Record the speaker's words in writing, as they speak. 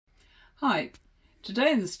Hi,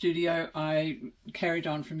 today in the studio I carried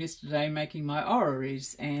on from yesterday making my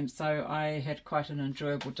orreries, and so I had quite an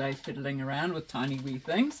enjoyable day fiddling around with tiny wee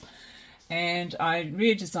things, and I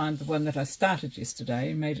redesigned the one that I started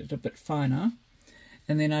yesterday, made it a bit finer,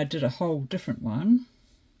 and then I did a whole different one,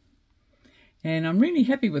 and I'm really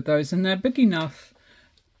happy with those, and they're big enough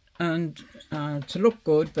and to look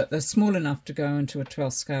good, but they're small enough to go into a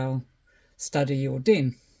 12 scale study or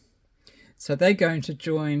den. So they're going to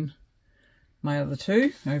join my other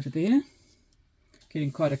two over there.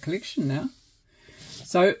 Getting quite a collection now.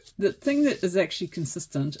 So the thing that is actually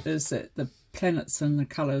consistent is that the planets and the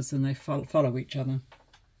colours, and they follow each other.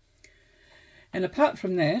 And apart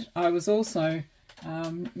from that, I was also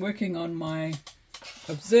working on my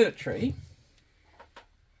observatory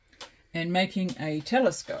and making a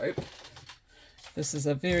telescope. This is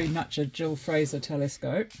a very much a Jill Fraser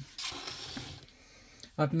telescope.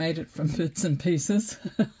 I've made it from bits and pieces.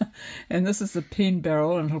 And this is the pen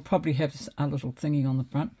barrel, and it'll probably have a little thingy on the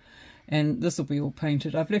front. And this will be all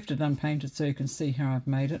painted. I've left it unpainted so you can see how I've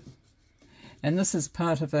made it. And this is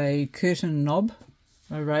part of a curtain knob,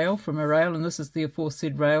 a rail from a rail, and this is the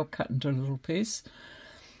aforesaid rail cut into a little piece.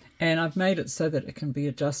 And I've made it so that it can be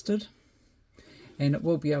adjusted, and it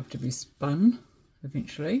will be able to be spun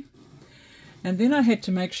eventually. And then I had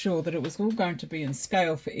to make sure that it was all going to be in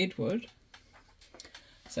scale for Edward.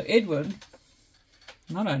 So Edward,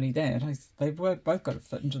 not only that, they've both got to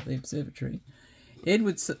fit into the observatory.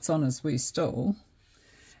 Edward sits on his wee stool,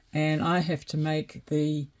 and I have to make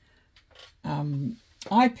the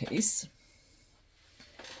eyepiece,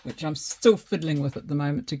 which I'm still fiddling with at the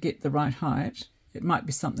moment to get the right height. It might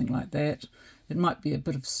be something like that. It might be a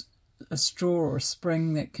bit of a straw or a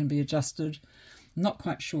spring that can be adjusted. I'm not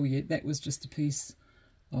quite sure yet. That was just a piece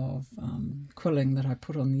of quilling that I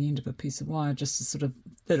put on the end of a piece of wire just to sort of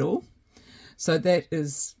fiddle. So that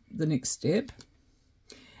is the next step.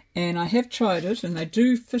 And I have tried it, and they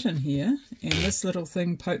do fit in here, and this little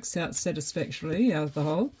thing pokes out satisfactorily out of the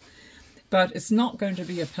hole. But it's not going to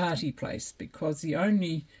be a party place, because it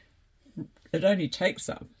only takes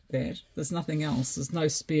up that. There's nothing else. There's no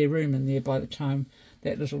spare room in there by the time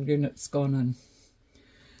that little unit's gone in.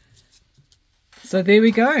 So there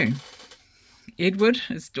we go. Edward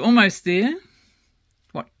is almost there.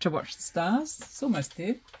 To watch the stars. It's almost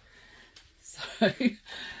there. So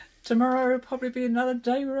tomorrow will probably be another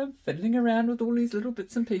day where I'm fiddling around with all these little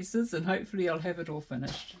bits and pieces, and hopefully I'll have it all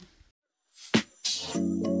finished.